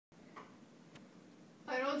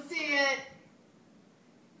don't see it.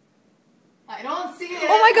 I don't see it.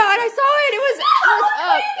 Oh my God, I saw it. It was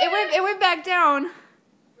up. It went back down.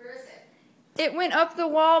 Where is it? It went up the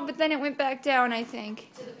wall, but then it went back down, I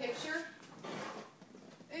think. To the picture?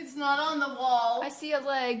 It's not on the wall. I see a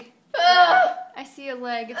leg. I see a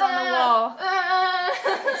leg. It's on the wall.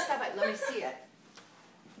 Stop it. Let me see it.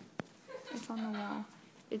 It's on the wall.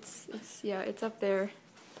 It's up there.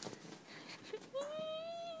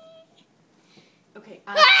 Okay,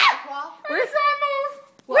 on the back wall? Where's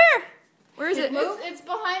What? Where? Where is it? It's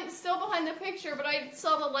still behind the picture, but I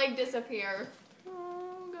saw the leg disappear.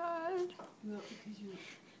 Oh God. Well, because you...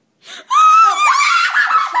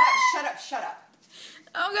 Shut up.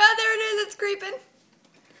 Oh God, there it is. It's creeping.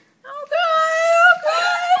 Oh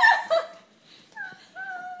God.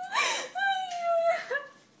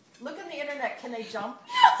 Look on the internet. Can they jump?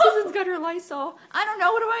 Susan's got her Lysol. I don't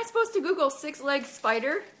know. What am I supposed to Google? 6-legged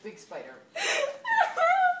spider? Big spider.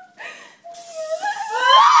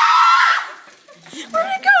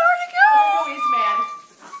 Where'd it go? Oh, he's mad.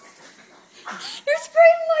 You're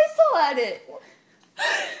spraying Lysol at it.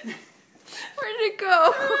 Where did it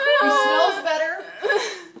go? He smells better.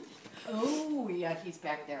 Oh, yeah, he's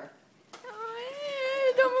back there.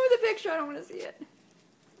 Don't move the picture. I don't want to see it.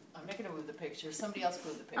 I'm not going to move the picture. Somebody else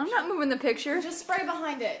move the picture. I'm not moving the picture. Just spray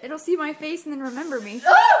behind it. It'll see my face and then remember me.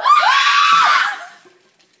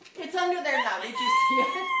 It's under there now. Did you see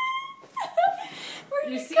it? Where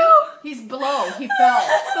did You it see? go? He's below. He fell.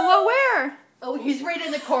 Below where? Oh, he's right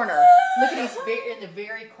in the corner. Look at he's in the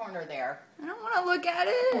very corner there. I don't want to look at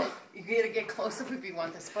it. You gotta get close up if you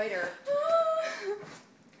want the spider.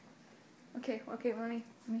 Okay, let me.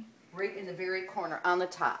 Right in the very corner, on the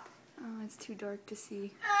top. Oh, it's too dark to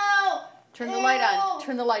see. Ow! Turn the light on.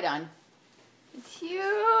 Turn the light on. It's huge.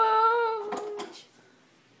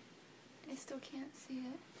 I still can't see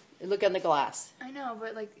it. Look on the glass. I know,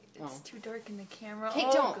 but like it's too dark in the camera. Kate,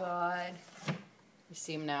 Oh don't. God. You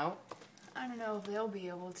see him now? I don't know if they'll be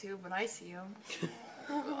able to, but I see them.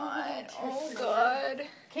 Oh God. Oh God.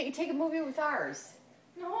 Can't you take a movie with ours?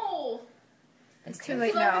 No. It's too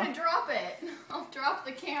late I'm now. gonna drop it. I'll drop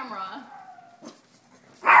the camera.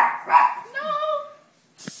 No.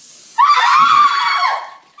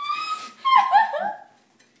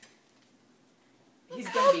 He's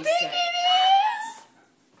gonna be sick.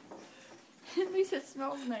 At least it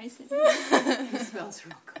smells nice. He smells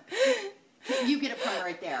real good. You get it from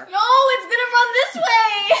right there. No, it's gonna run this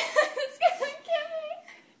way. It's gonna get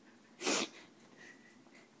me.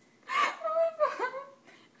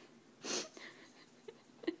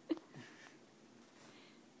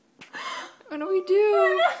 What do we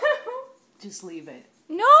do? Just leave it.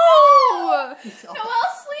 No! Noelle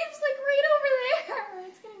sleeps like right over there.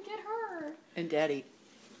 It's gonna get her. And Daddy.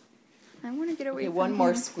 I want to get away from one him.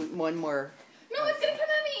 more. No, it's gonna come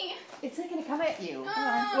at me. It's not gonna come at you.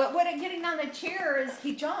 What getting on the chair is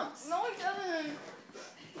he jumps. No, he doesn't.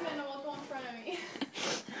 Noelle, go in front of me.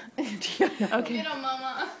 Okay. Get him,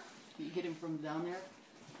 Mama. Can you get him from down there?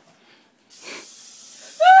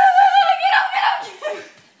 Get him!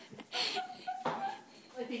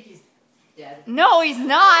 I think he's dead. No, he's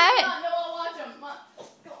not. Noelle, watch him.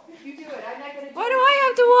 You do it. I'm not gonna do Why do I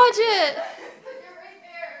have to watch it? You're right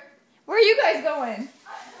there. Where are you guys going?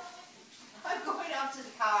 I'm going out to the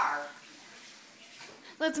car.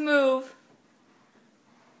 Let's move.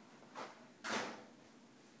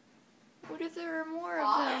 What if there are more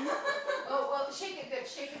of them? Oh, well, shake it good.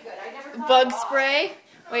 Shake it good. I never thought Bug of spray?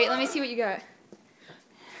 Wait, let me see what you got.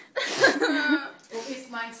 At least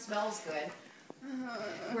mine smells good.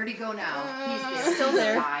 Where'd he go now? He's Still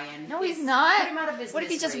there. Dying. No, he's not. Put him out of his What if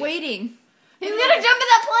he's just misery. waiting? He's gonna jump in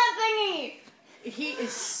that plant thingy. He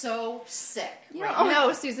is so sick. You right don't now.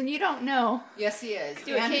 know, Susan. You don't know. Yes, he is.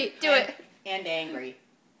 Do it, Kate. Do it. And angry.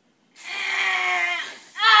 He's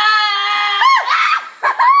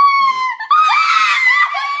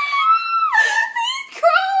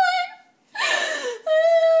crawling.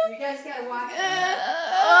 You guys gotta walk. Oh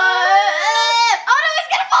no, he's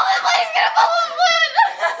gonna fall in the lid. He's gonna fall in the lid.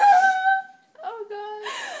 Oh God.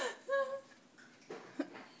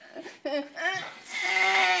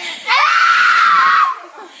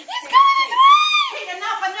 He's coming this way. Kate,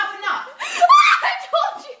 enough. I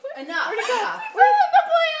told you. Enough. Where'd he go? Enough. Where's the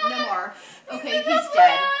plant? No more. Okay, in the he's dead.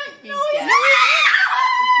 plant. He's No, dead. not.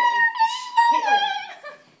 Caitlin,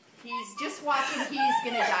 he's just watching. He's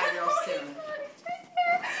gonna die real soon.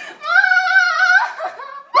 Mom!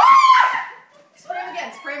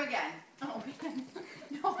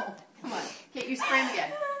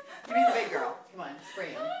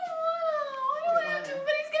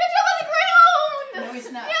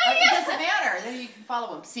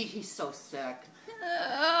 him. See, he's so sick.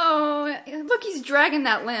 Oh, look, he's dragging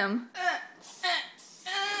that limb.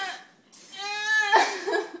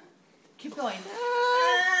 Keep going.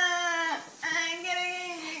 I'm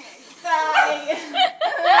gonna die.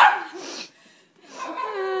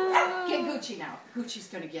 Get Gucci now. Gucci's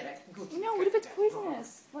gonna get it. Gucci's No, what if it's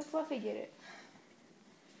poisonous? Let Fluffy get it.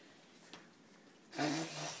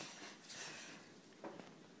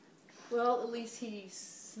 Well, at least he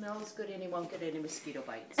smells good and he won't get any mosquito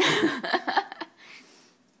bites.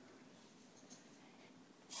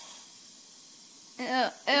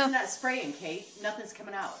 Isn't that spraying, Kate? Nothing's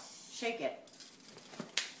coming out. Shake it.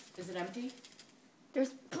 Is it empty?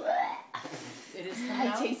 There's. It is coming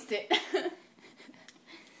out? I taste it.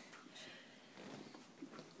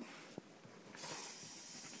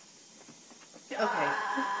 Okay.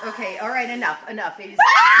 Okay. All right. Enough. He's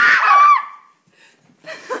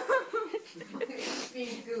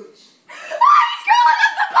being gooch. He's crawling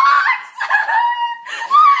up the box!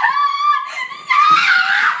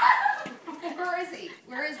 Where is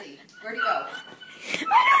he? Where'd he go?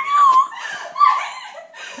 I don't know.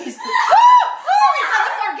 He's on the floor.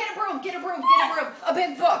 Get a broom. A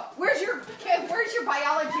big book. Where's your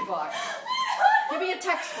biology book? Give me a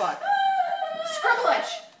textbook.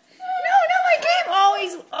 Scribblage. No, not my game. Oh,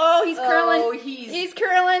 he's curling. Oh, he's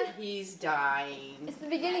curling. He's dying. It's the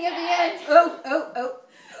beginning of the end. Oh no!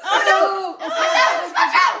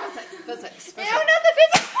 Physics. No, not the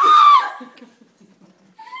physics.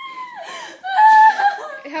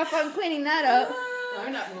 Have fun cleaning that up.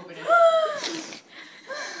 I'm not moving it.